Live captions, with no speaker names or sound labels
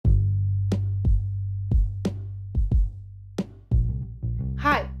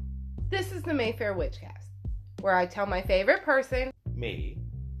is the Mayfair Witchcast, where I tell my favorite person, me,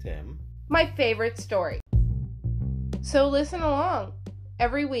 Tim, my favorite story. So listen along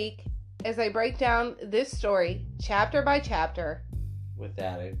every week as I break down this story chapter by chapter. with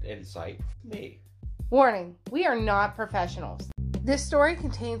added insight, me. Warning, we are not professionals. This story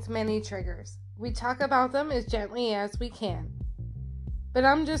contains many triggers. We talk about them as gently as we can. But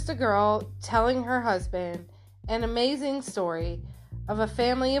I'm just a girl telling her husband an amazing story of a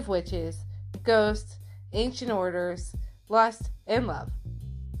family of witches, ghosts, ancient orders, lust, and love.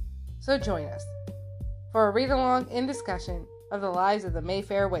 So join us for a read-along and discussion of the lives of the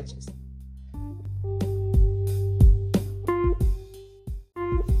Mayfair witches.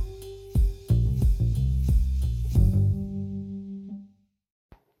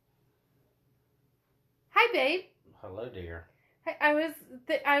 Hi, babe. Hello, dear.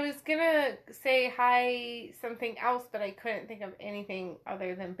 I was gonna say hi something else, but I couldn't think of anything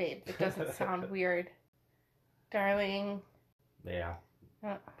other than babe. It doesn't sound weird. Darling. Yeah.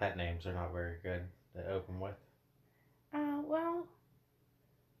 Pet names are not very good to open with. Well,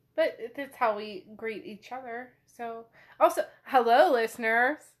 but that's how we greet each other. So, also, hello,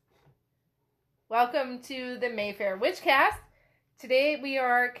 listeners. Welcome to the Mayfair Witchcast. Today we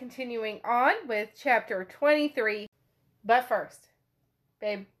are continuing on with chapter 23. But first,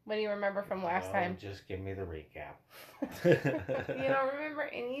 babe, what do you remember from last time? Just give me the recap. You don't remember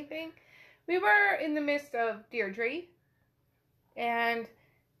anything? We were in the midst of Deirdre and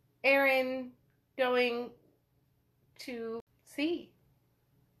Aaron going to see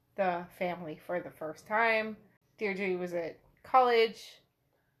the family for the first time. Deirdre was at college.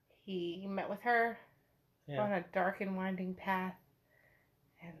 He met with her on a dark and winding path.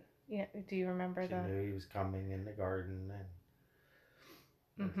 And yeah, do you remember She knew he was coming in the garden,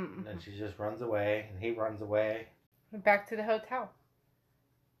 and then she just runs away, and he runs away. Back to the hotel,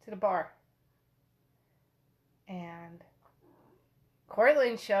 to the bar. And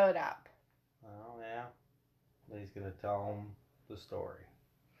Cortland showed up. Oh, yeah. He's going to tell him the story.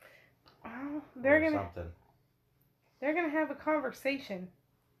 Oh, they're going to have a conversation,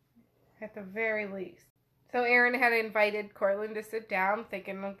 at the very least. So Aaron had invited Cortland to sit down,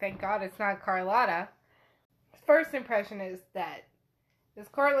 thinking, oh, thank God it's not Carlotta. His first impression is that this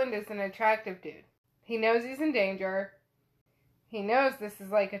Cortland is an attractive dude. He knows he's in danger. He knows this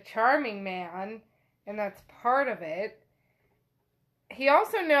is like a charming man, and that's part of it. He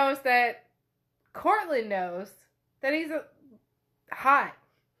also knows that Cortland knows that he's hot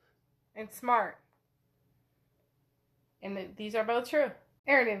and smart. And that these are both true.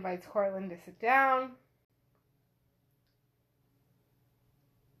 Aaron invites Cortland to sit down.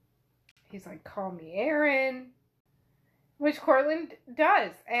 He's like, call me Aaron, which Cortland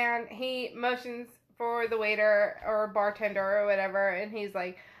does. And he motions for the waiter or bartender or whatever. And he's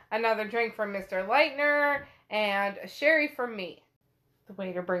like, another drink for Mr. Leitner and a sherry for me. The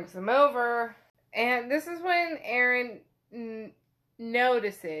waiter brings them over. And this is when Aaron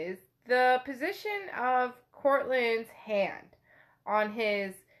notices the position of Cortland's hand on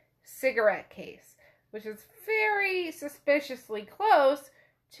his cigarette case, which is very suspiciously close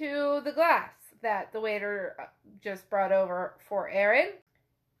to the glass that the waiter just brought over for Aaron.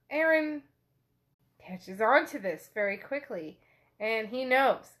 Aaron catches on to this very quickly, and he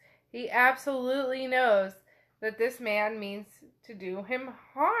absolutely knows that this man means to do him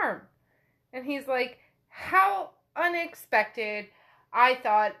harm. And he's like, how unexpected. I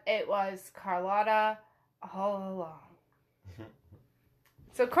thought it was Carlotta all along.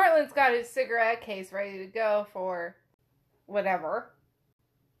 So Cortland's got his cigarette case ready to go for whatever.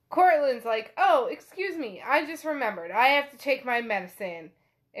 Cortland's like, oh, excuse me, I just remembered. I have to take my medicine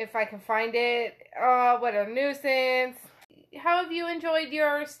if I can find it. Oh, what a nuisance. How have you enjoyed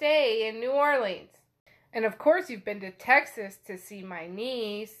your stay in New Orleans? And of course you've been to Texas to see my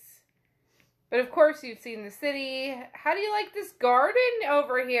niece. But of course you've seen the city. How do you like this garden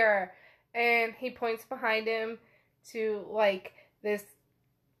over here? And he points behind him to, like, this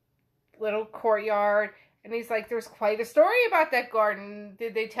little courtyard. And he's like, there's quite a story about that garden.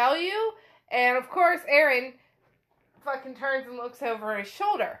 Did they tell you? And of course, Aaron fucking turns and looks over his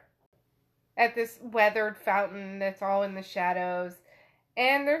shoulder at this weathered fountain that's all in the shadows.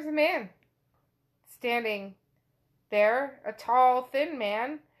 And there's a man standing there. A tall, thin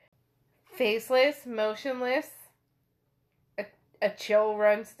man. Faceless, motionless. A chill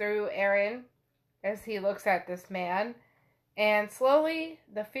runs through Aaron as he looks at this man. And slowly,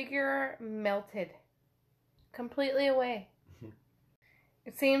 the figure melted completely away.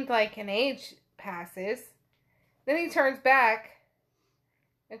 It seemed like an age passes. Then he turns back,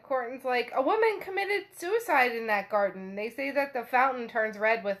 and Cortland's like, a woman committed suicide in that garden. They say that the fountain turns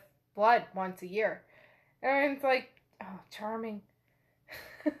red with blood once a year. Aaron's like, oh, charming.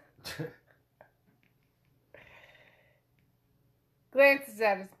 Glances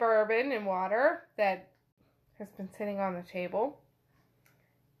at his bourbon and water that has been sitting on the table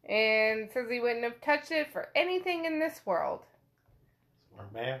and says he wouldn't have touched it for anything in this world.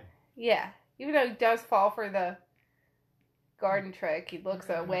 Smart man. Yeah, even though he does fall for the garden trick, he looks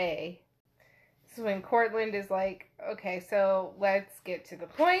away. This is when Cortland is like, okay, so let's get to the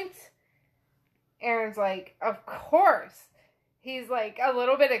point. Aaron's like, of course. He's like a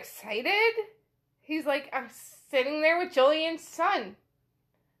little bit excited. He's like, I'm sitting there with Julian's son.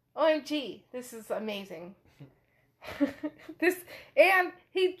 OMG, this is amazing. And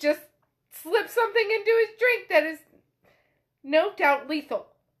he just slipped something into his drink that is no doubt lethal.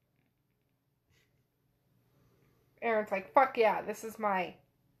 Aaron's like, fuck yeah, this is my...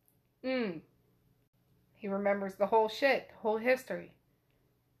 He remembers the whole shit, the whole history.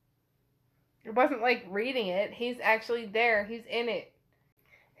 It wasn't like reading it. He's actually there. He's in it.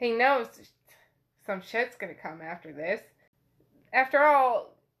 He knows some shit's gonna come after this. After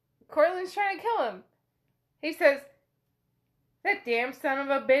all, Cortland's trying to kill him. He says, that damn son of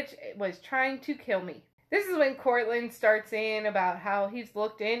a bitch was trying to kill me. This is when Cortland starts in about how he's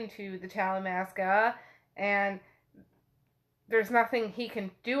looked into the Talamasca and there's nothing he can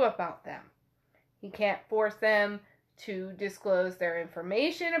do about them. He can't force them to disclose their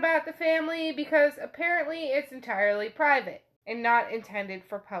information about the family because apparently it's entirely private and not intended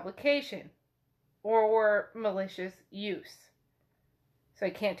for publication or malicious use. So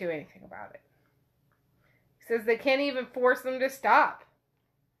he can't do anything about it. He says they can't even force them to stop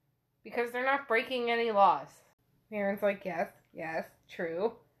because they're not breaking any laws. Aaron's like, yes,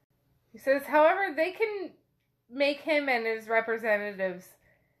 true. He says, however, they can make him and his representatives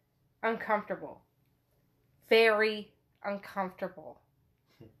uncomfortable. Very uncomfortable.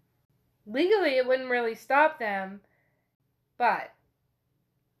 Legally, it wouldn't really stop them, but,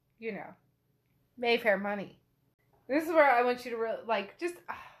 you know, Mayfair money. This is where I want you to really,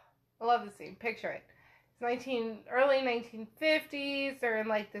 I love the scene. Picture it. It's early 1950s. They're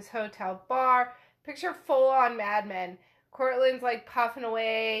in, this hotel bar. Picture full-on Mad Men. Cortland's, puffing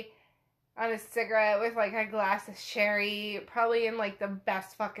away on a cigarette with, a glass of sherry. Probably in, the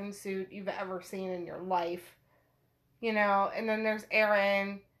best fucking suit you've ever seen in your life. You know, and then there's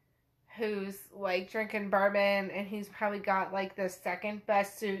Aaron, who's, drinking bourbon, and he's probably got, the second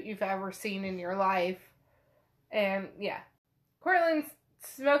best suit you've ever seen in your life. And, yeah. Cortland's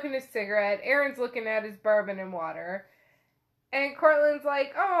smoking his cigarette. Aaron's looking at his bourbon and water. And Cortland's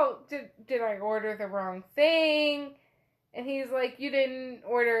like, oh, did I order the wrong thing? And he's like, you didn't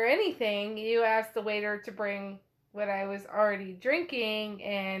order anything. You asked the waiter to bring what I was already drinking,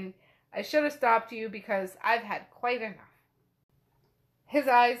 and I should have stopped you because I've had quite enough. His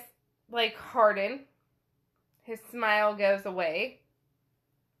eyes, harden. His smile goes away.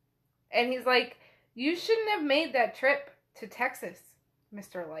 And he's like, you shouldn't have made that trip to Texas,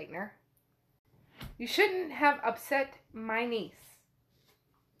 Mr. Leitner. You shouldn't have upset my niece.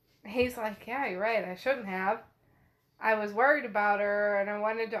 He's like, yeah, you're right, I shouldn't have. I was worried about her and I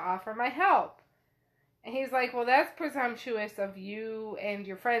wanted to offer my help. And he's like, well, that's presumptuous of you and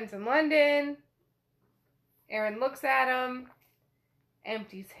your friends in London. Aaron looks at him,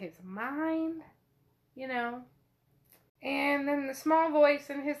 empties his mind, you know. And then the small voice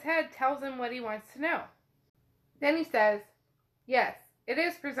in his head tells him what he wants to know. Then he says, yes, it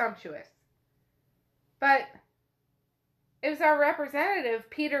is presumptuous. But it was our representative,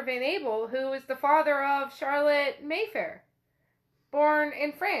 Peter Van Abel, who is the father of Charlotte Mayfair, born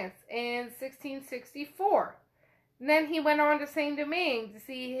in France in 1664. And then he went on to Saint-Domingue to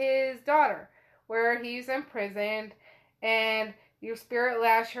see his daughter, where he's imprisoned, and your spirit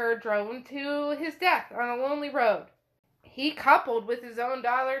lasher drove him to his death on a lonely road. He coupled with his own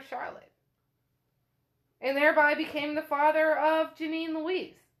daughter, Charlotte, and thereby became the father of Janine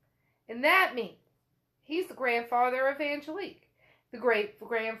Louise. And that means he's the grandfather of Angelique, the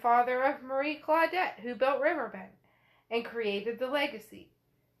great-grandfather of Marie Claudette, who built Riverbend and created the legacy,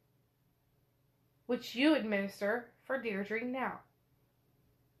 which you administer for Deirdre now.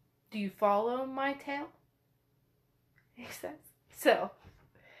 Do you follow my tale? He says.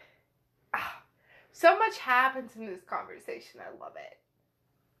 So much happens in this conversation. I love it.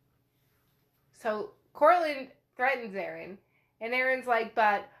 So Cortland threatens Aaron, and Aaron's like,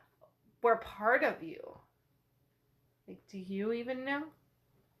 but we're part of you. Do you even know?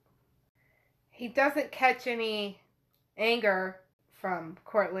 He doesn't catch any anger from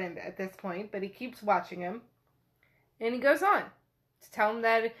Cortland at this point, but he keeps watching him. And he goes on to tell him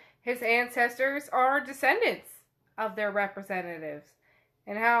that his ancestors are descendants of their representatives,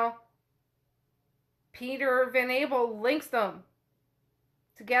 and how Peter Van Abel links them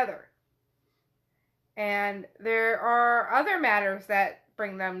together. And there are other matters that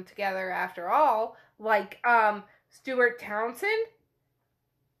bring them together after all, like Stuart Townsend,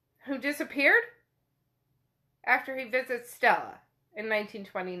 who disappeared after he visits Stella in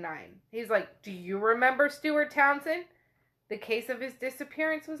 1929. He's like, do you remember Stuart Townsend? The case of his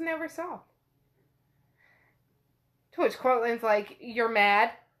disappearance was never solved. To which Cortland's like, you're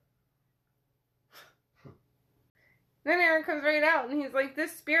mad? Then Aaron comes right out and he's like,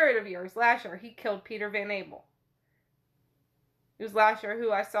 this spirit of yours, Lasher, he killed Peter Van Abel. It was Lasher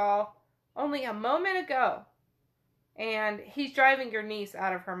who I saw only a moment ago. And he's driving your niece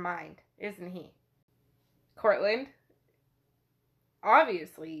out of her mind, isn't he? Cortland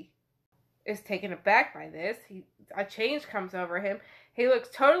obviously is taken aback by this. A change comes over him. He looks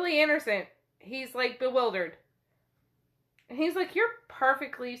totally innocent. He's like bewildered. And he's like, you're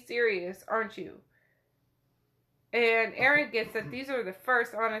perfectly serious, aren't you? And Aaron gets that these are the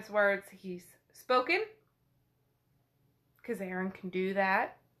first honest words he's spoken. Because Aaron can do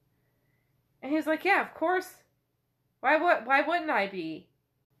that. And he's like, yeah, of course. Why wouldn't I be?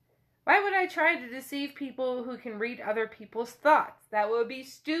 Why would I try to deceive people who can read other people's thoughts? That would be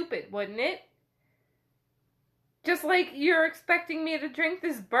stupid, wouldn't it? Just like you're expecting me to drink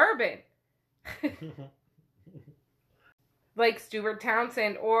this bourbon. Like Stuart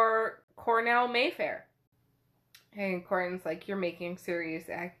Townsend or Cornell Mayfair. And Cortland's like, you're making serious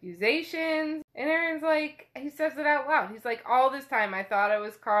accusations. And Aaron's like, he says it out loud. He's like, all this time I thought it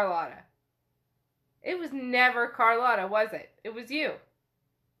was Carlotta. It was never Carlotta, was it? It was you.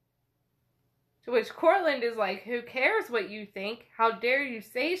 To which Cortland is like, who cares what you think? How dare you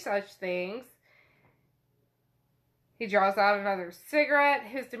say such things? He draws out another cigarette.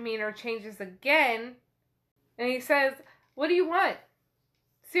 His demeanor changes again. And he says, what do you want?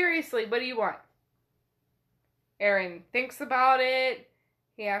 Seriously, what do you want? Aaron thinks about it.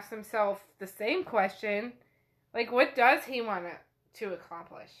 He asks himself the same question. Like, what does he want to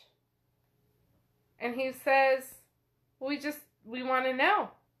accomplish? And he says, we want to know.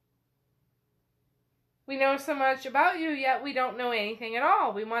 We know so much about you, yet we don't know anything at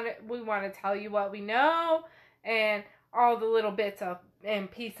all. We want to tell you what we know and all the little bits of and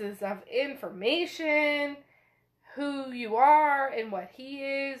pieces of information, who you are and what he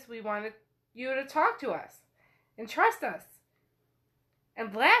is. We want you to talk to us and trust us.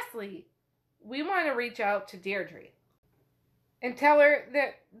 And lastly, we want to reach out to Deirdre and tell her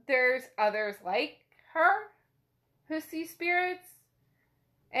that there's others like her who see spirits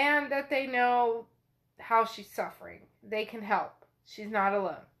and that they know how she's suffering. They can help. She's not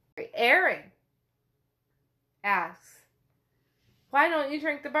alone. Aaron asks, why don't you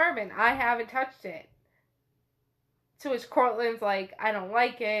drink the bourbon? I haven't touched it. To which Cortland's like, I don't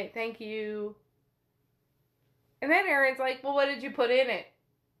like it. Thank you. And then Aaron's like, well, what did you put in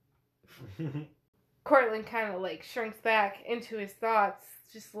it? Cortland kind of like shrinks back into his thoughts.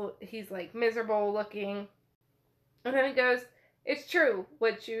 He's like miserable looking. And then he goes, it's true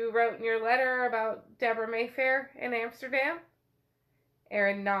what you wrote in your letter about Deborah Mayfair in Amsterdam?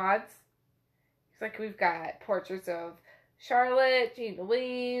 Aaron nods. He's like, we've got portraits of Charlotte, Jean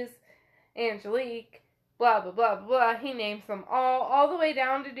Louise, Angelique, blah, blah, blah, blah. He names them all the way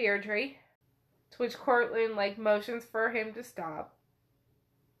down to Deirdre. To which Cortland like motions for him to stop.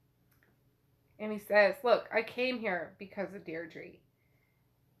 And he says, look, I came here because of Deirdre.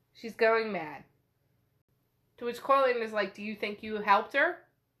 She's going mad. To which Cortland is like, do you think you helped her?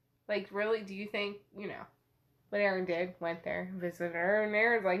 Like, really? Do you think, what Aaron did? Went there, visited her. And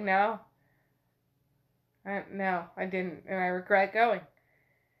Aaron's like, no. No, I didn't. And I regret going.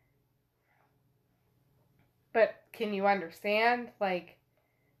 But can you understand, like,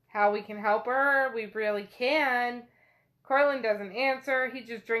 how we can help her? We really can. Cortland doesn't answer. He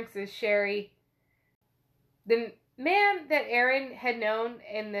just drinks his sherry. The man that Aaron had known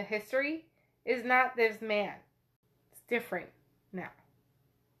in the history is not this man. It's different now.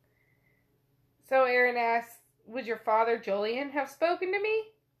 So Aaron asks, would your father, Julian, have spoken to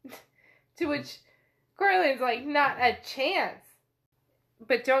me? To which Cortland's like, not a chance.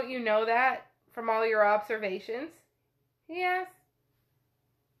 But don't you know that from all your observations? He asks.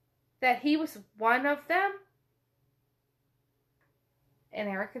 That he was one of them? And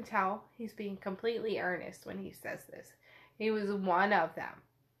Eric can tell he's being completely earnest when he says this. He was one of them.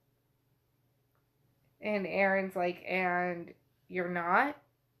 And Aaron's like, and you're not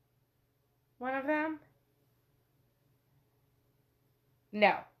one of them?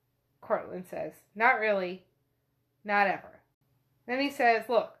 No, Cortland says. Not really. Not ever. Then he says,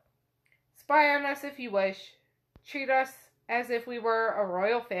 look, spy on us if you wish. Treat us as if we were a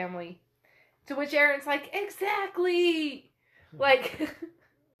royal family. To which Aaron's like, exactly! Like,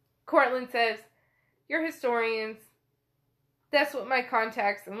 Cortland says, you're historians. That's what my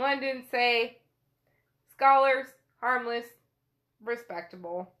contacts in London say. Scholars, harmless,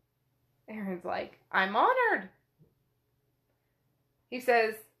 respectable. Aaron's like, I'm honored. He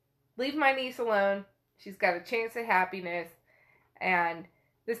says, leave my niece alone. She's got a chance at happiness. And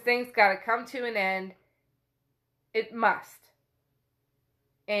this thing's got to come to an end. It must.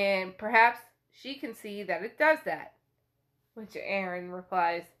 And perhaps she can see that it does that. Which Aaron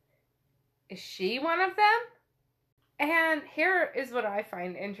replies, is she one of them? And here is what I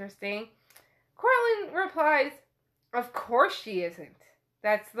find interesting. Cortland replies, of course she isn't.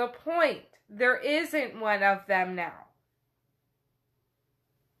 That's the point. There isn't one of them now.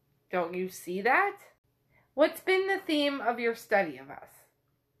 Don't you see that? What's been the theme of your study of us?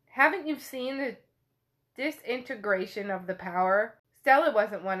 Haven't you seen the disintegration of the power? Stella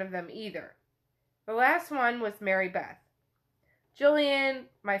wasn't one of them either. The last one was Mary Beth. Julian,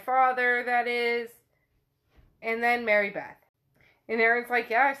 my father, that is, and then Mary Beth. And Aaron's like,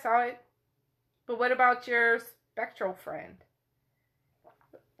 yeah, I saw it. But what about your spectral friend?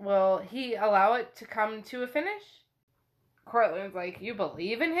 Will he allow it to come to a finish? Cortland's like, you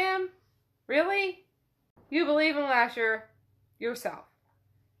believe in him? Really? You believe in Lasher yourself.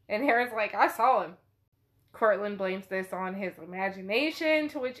 And Aaron's like, I saw him. Cortland blames this on his imagination,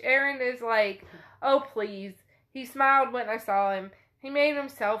 to which Aaron is like, oh please. He smiled when I saw him. He made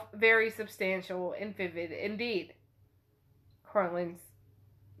himself very substantial and vivid indeed. Cortland's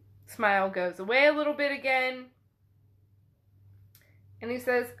smile goes away a little bit again. And he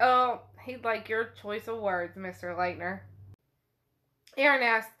says, oh, he'd like your choice of words, Mr. Leitner. Aaron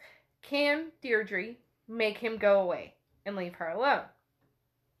asks, can Deirdre make him go away and leave her alone?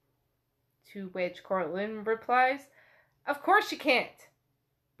 To which Cortland replies, of course she can't.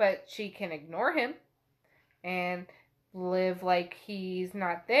 But she can ignore him and live like he's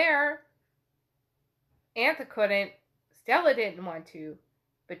not there. Antha couldn't. Stella didn't want to.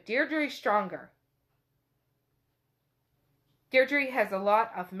 But Deirdre's stronger. Deirdre has a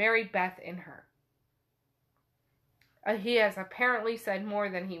lot of Mary Beth in her. He has apparently said more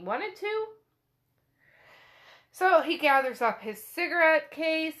than he wanted to. So he gathers up his cigarette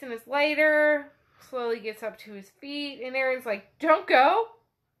case and his lighter, slowly gets up to his feet, and Aaron's like, don't go.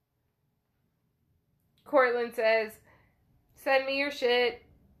 Cortland says, send me your shit,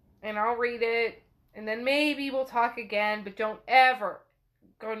 and I'll read it, and then maybe we'll talk again, but don't ever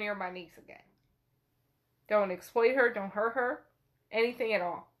go near my niece again. Don't exploit her, don't hurt her, anything at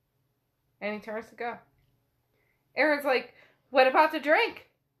all. And he turns to go. Aaron's like, what about the drink?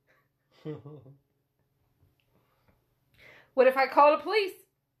 What if I call the police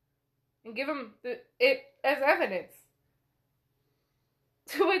and give them it as evidence?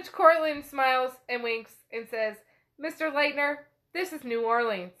 To which Cortland smiles and winks and says, Mr. Leitner, this is New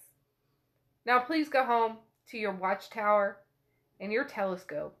Orleans. Now please go home to your watchtower and your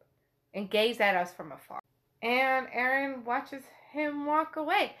telescope and gaze at us from afar. And Aaron watches him walk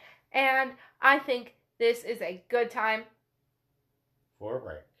away. And I think this is a good time For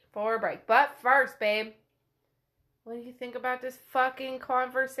a break. But first, babe, what do you think about this fucking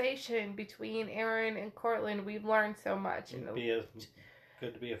conversation between Aaron and Cortland? We've learned so much.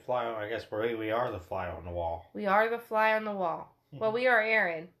 Good to be a fly on. I guess we are the fly on the wall. We are the fly on the wall. Well, we are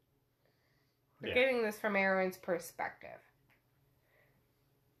Aaron. We're getting this from Aaron's perspective.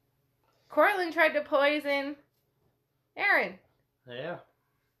 Cortland tried to poison Aaron. Yeah.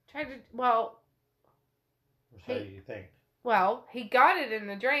 So do you think? Well, he got it in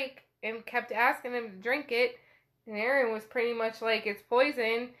the drink and kept asking him to drink it. And Aaron was pretty much like, it's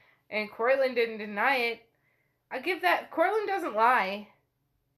poison. And Cortland didn't deny it. I give that. Cortland doesn't lie.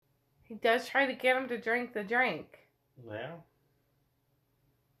 He does try to get him to drink the drink. Yeah.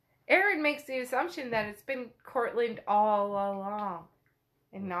 Aaron makes the assumption that it's been Cortland all along.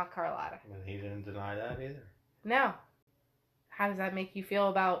 And not Carlotta. But he didn't deny that either. No. How does that make you feel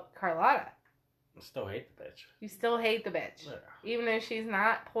about Carlotta? I still hate the bitch. You still hate the bitch. Yeah. Even if she's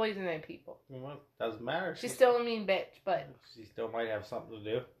not poisoning people. Well, doesn't matter. She's still a mean bitch, but... She still might have something to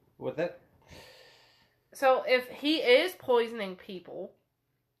do with it. So, if he is poisoning people,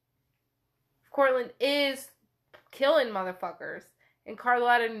 if Cortland is killing motherfuckers, and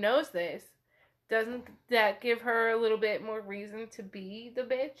Carlotta knows this, doesn't that give her a little bit more reason to be the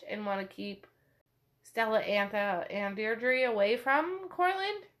bitch and want to keep Stella, Antha, and Deirdre away from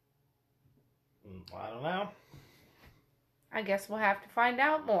Cortland? I don't know. I guess we'll have to find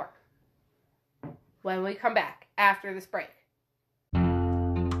out more when we come back after this break.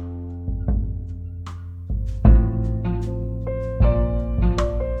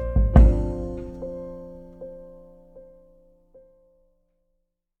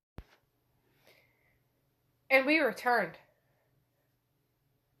 And we returned.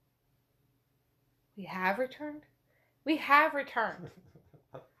 We have returned? We have returned.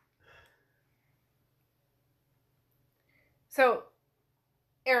 So,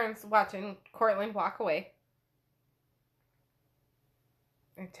 Aaron's watching Cortland walk away.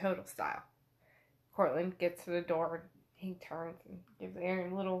 In total style. Cortland gets to the door and he turns and gives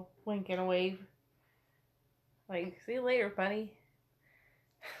Aaron a little wink and a wave. Like, see you later, buddy.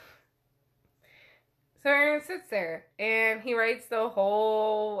 So Aaron sits there and he writes the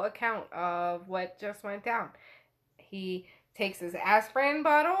whole account of what just went down. He takes his aspirin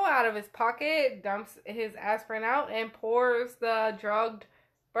bottle out of his pocket, dumps his aspirin out, and pours the drugged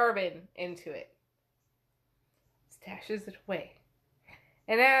bourbon into it. Stashes it away.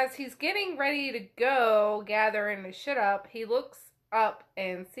 And as he's getting ready to go, gathering his shit up, he looks up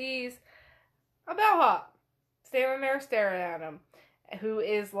and sees a bellhop standing there staring at him, who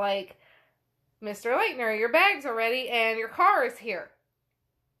is like, Mr. Leitner, your bags are ready and your car is here.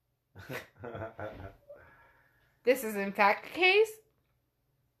 This is in fact the case.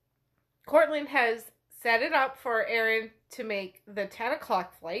 Cortland has set it up for Aaron to make the 10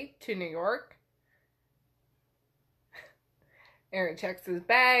 o'clock flight to New York. Aaron checks his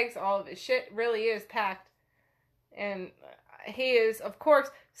bags. All of his shit really is packed. And he is, of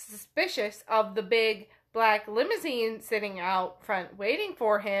course, suspicious of the big black limousine sitting out front waiting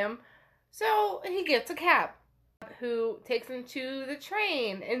for him. So he gets a cab who takes him to the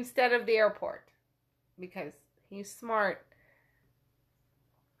train instead of the airport. Because he's smart.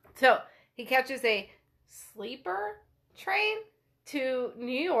 So he catches a sleeper train to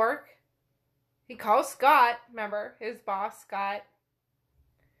New York. He calls Scott, remember, his boss, Scott,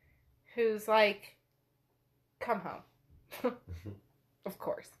 who's like, come home. Of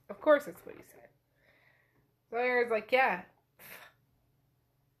course that's what he said. So Aaron's like, yeah,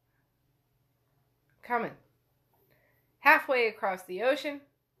 coming. Halfway across the ocean,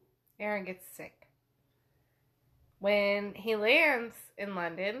 Aaron gets sick. When he lands in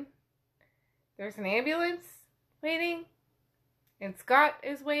London, there's an ambulance waiting, and Scott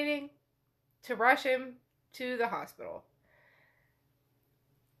is waiting to rush him to the hospital.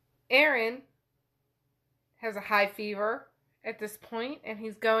 Aaron has a high fever at this point, and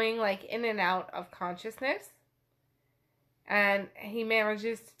he's going like in and out of consciousness. And he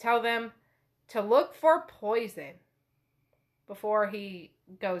manages to tell them to look for poison before he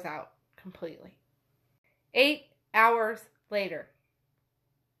goes out completely. 8 hours later.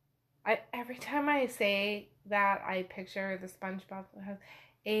 Every time I say that, I picture the SpongeBob house.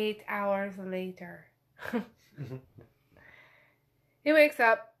 8 hours later. He wakes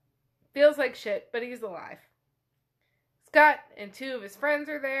up, feels like shit, but he's alive. Scott and 2 of his friends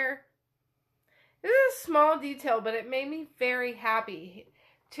are there. This is a small detail, but it made me very happy.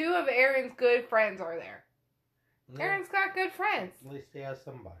 2 of Aaron's good friends are there. Yeah. Aaron's got good friends. At least he has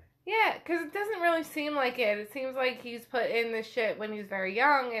somebody. Yeah, because it doesn't really seem like it. It seems like he's put in this shit when he's very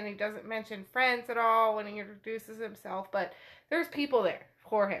young, and he doesn't mention friends at all when he introduces himself, but there's people there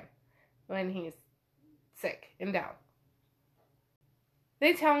for him when he's sick and down.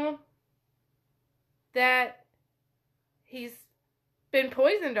 They tell him that he's been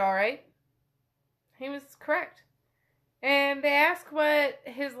poisoned, alright. He was correct. And they ask what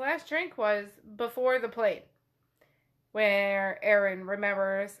his last drink was before the plane, where Aaron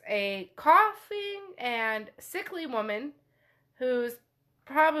remembers a coughing and sickly woman who's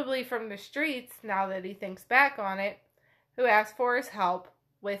probably from the streets now that he thinks back on it, who asked for his help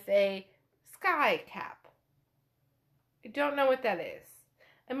with a sky cap. I don't know what that is.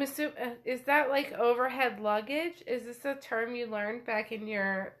 I'm assuming, is that like overhead luggage? Is this a term you learned back in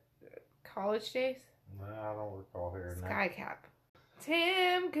your college days? No, I don't recall hearing that. Sky cap.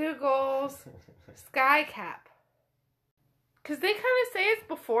 Tim Googles sky cap. Because they kind of say it's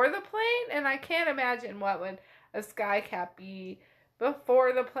before the plane, and I can't imagine what would a sky cap be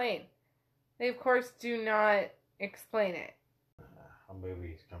before the plane. They, of course, do not explain it. A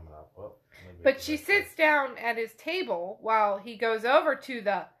movie's coming up. Well, but she sits down at his table while he goes over to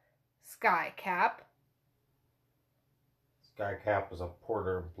the sky cap. Sky cap was a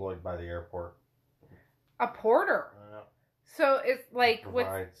porter employed by the airport. A porter? So it's like...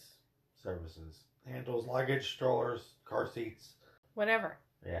 Provides services. Handles luggage, strollers, car seats. Whatever.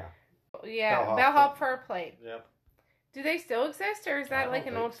 Yeah. Yeah, bellhop for a plane. Yep. Do they still exist, or is that like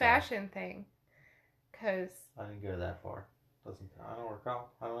an old-fashioned thing? Because... I didn't go that far. I don't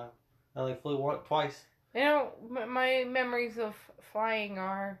recall. I don't know. I only flew twice. You know, my memories of flying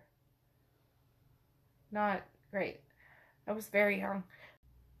are not great. I was very young.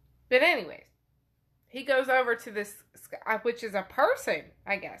 But anyways, he goes over to this, which is a person,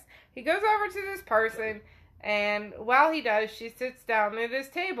 I guess. He goes over to this person And while he does, she sits down at his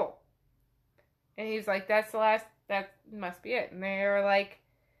table. And he's like, that's the last, that must be it. And they're like,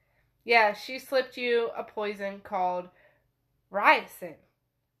 yeah, she slipped you a poison called ricin.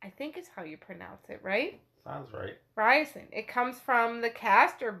 I think is how you pronounce it, right? Sounds right. Ricin. It comes from the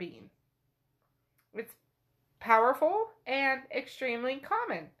castor bean. It's powerful and extremely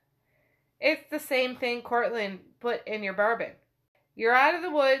common. It's the same thing Cortland put in your bourbon. You're out of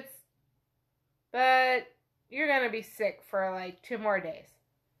the woods, but you're going to be sick for like 2 more days.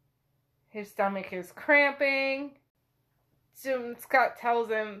 His stomach is cramping. Soon Scott tells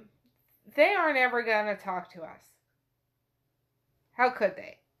him, they aren't ever going to talk to us. How could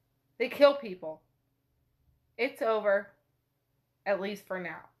they? They kill people. It's over, at least for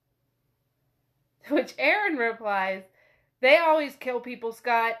now. To which Aaron replies, they always kill people,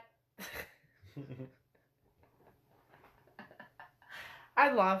 Scott.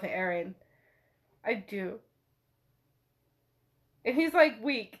 I love Aaron. I do. And he's like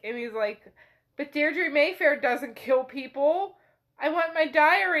weak. And he's like, but Deirdre Mayfair doesn't kill people. I want my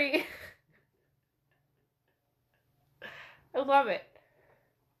diary. I love it.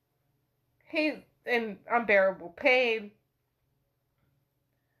 He's in unbearable pain.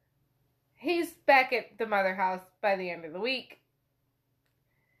 He's back at the mother house by the end of the week.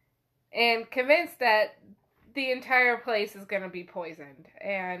 And convinced that the entire place is going to be poisoned.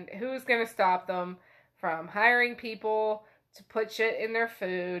 And who's going to stop them from hiring people to put shit in their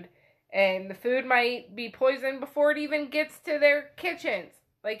food. And the food might be poisoned before it even gets to their kitchens.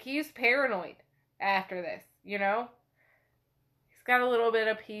 Like, he's paranoid after this, you know? He's got a little bit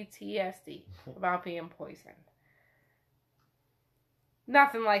of PTSD about being poisoned.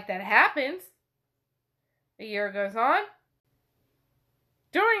 Nothing like that happens. A year goes on.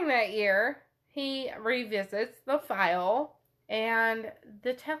 During that year, he revisits the file, and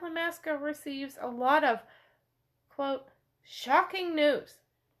the Talamasca receives a lot of, quote, shocking news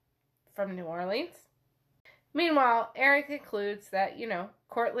from New Orleans. Meanwhile, Aaron concludes that,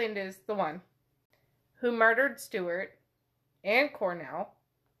 Cortland is the one who murdered Stewart and Cornell.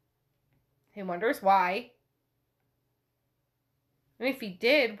 He wonders why. And if he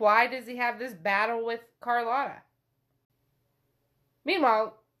did, why does he have this battle with Carlotta?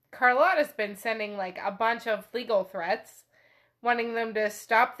 Meanwhile, Carlotta's been sending like a bunch of legal threats, wanting them to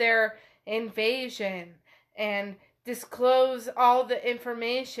stop their invasion and disclose all the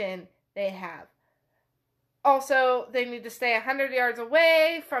information they have. Also, they need to stay 100 yards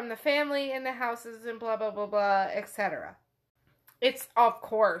away from the family and the houses and blah, blah, blah, blah, etc. It's, of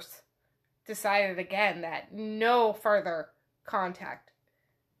course, decided again that no further contact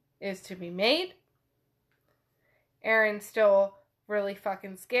is to be made. Aaron's still really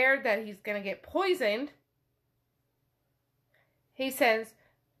fucking scared that he's gonna get poisoned. He sends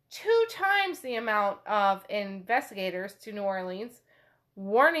 2 times the amount of investigators to New Orleans,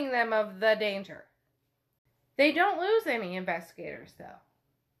 warning them of the danger. They don't lose any investigators, though.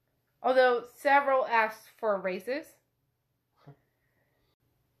 Although several asked for raises.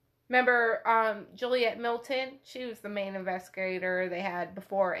 Remember Juliet Milton? She was the main investigator they had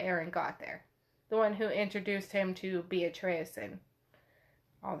before Aaron got there. The one who introduced him to Beatrice and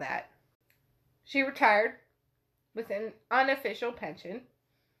all that. She retired with an unofficial pension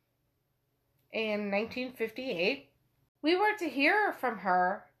in 1958. We were to hear from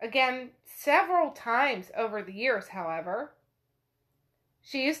her again several times over the years, however.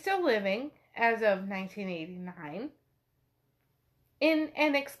 She is still living, as of 1989, in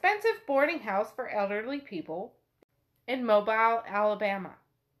an expensive boarding house for elderly people in Mobile, Alabama.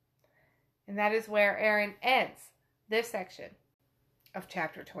 And that is where Aaron ends this section of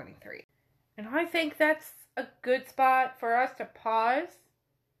chapter 23. And I think that's a good spot for us to pause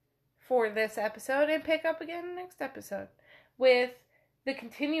for this episode and pick up again next episode with the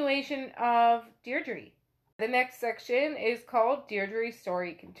continuation of Deirdre. The next section is called Deirdre's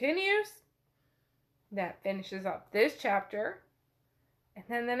Story Continues. That finishes up this chapter. And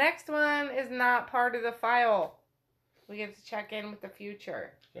then the next one is not part of the file. We get to check in with the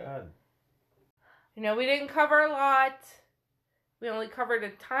future. Good. We didn't cover a lot. We only covered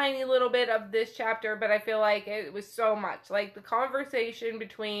a tiny little bit of this chapter, but I feel like it was so much. Like, the conversation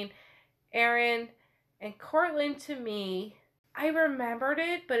between Aaron and Cortland, to me, I remembered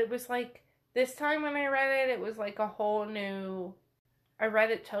it, but it was like, this time when I read it, it was like a whole new, I read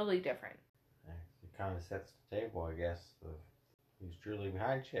it totally different. It kind of sets the table, I guess, of who's truly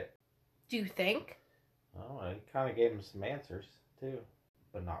behind shit. Do you think? Oh, it kind of gave him some answers, too.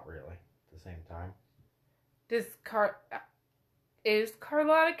 But not really, at the same time. Is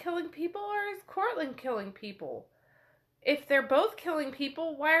Carlotta killing people, or is Cortland killing people? If they're both killing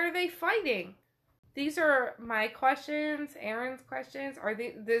people, why are they fighting? these are my questions, Aaron's questions.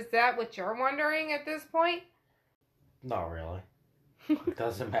 Is that what you're wondering at this point? Not really. It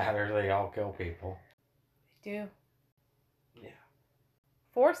doesn't matter. They all kill people. They do. Yeah.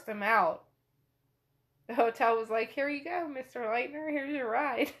 Forced them out. The hotel was like, here you go, Mr. Leitner. Here's your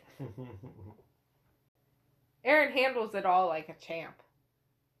ride. Aaron handles it all like a champ.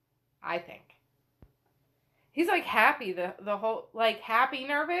 I think. He's like happy the whole, like happy,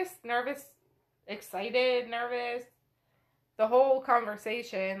 nervous, excited, nervous. The whole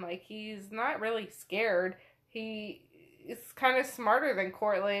conversation, like he's not really scared. He is kind of smarter than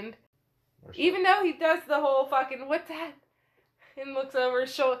Cortland. Even though he does the whole fucking, what's that? And looks over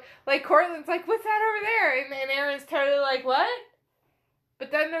his shoulder. Like Cortland's like, what's that over there? And Aaron's totally like, what?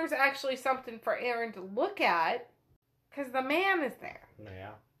 But then there's actually something for Aaron to look at. Because the man is there.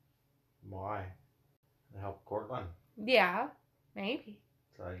 Yeah. Why? To help Cortland? Yeah, maybe.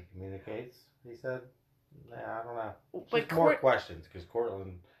 So he communicates, he said? Yeah, I don't know. But just more questions, because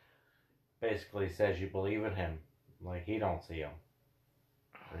Cortland basically says you believe in him. Like, he don't see him.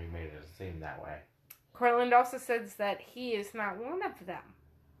 Or he made it seem that way. Cortland also says that he is not one of them.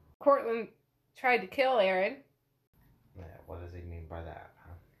 Cortland tried to kill Aaron. Yeah, what does he mean by that?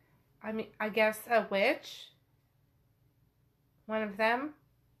 Huh? I mean, I guess a witch. One of them.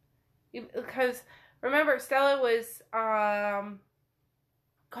 Because, remember, Stella was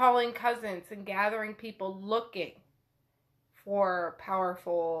calling cousins and gathering people looking for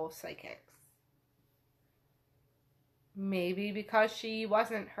powerful psychics. Maybe because she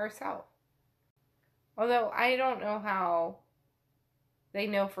wasn't herself. Although, I don't know how they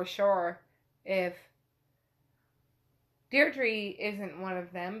know for sure if Deirdre isn't one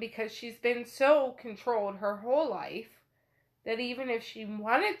of them, because she's been so controlled her whole life that even if she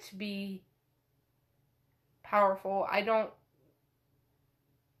wanted to be powerful, I don't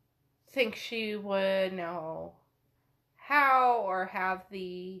think she would know how or have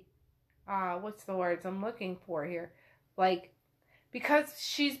the, what's the words I'm looking for here? Like, because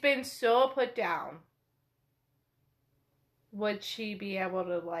she's been so put down, would she be able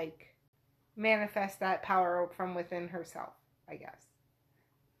to, like, manifest that power from within herself, I guess.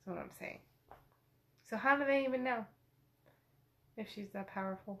 That's what I'm saying. So how do they even know if she's that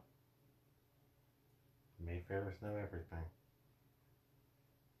powerful? Mayfairs know everything.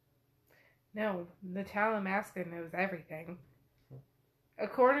 No, the Talamasca knows everything.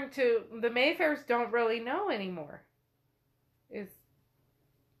 According to the Mayfairs, don't really know anymore. Is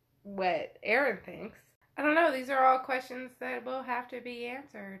what Aaron thinks. I don't know. These are all questions that will have to be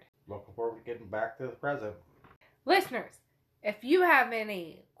answered. Looking forward to getting back to the present. Listeners, if you have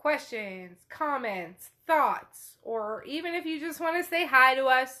any questions, comments, thoughts, or even if you just want to say hi to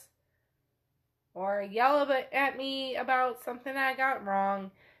us or yell at me about something I got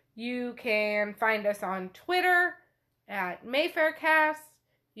wrong, you can find us on Twitter at MayfairCast.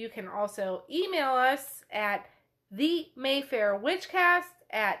 You can also email us at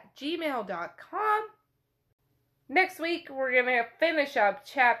themayfairwitchcast@gmail.com. Next week, we're going to finish up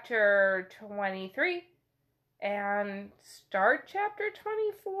chapter 23 and start chapter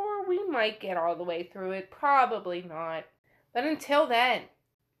 24. We might get all the way through it. Probably not. But until then,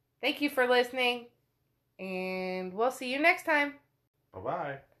 thank you for listening, and we'll see you next time.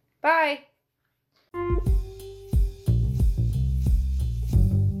 Bye-bye. Bye.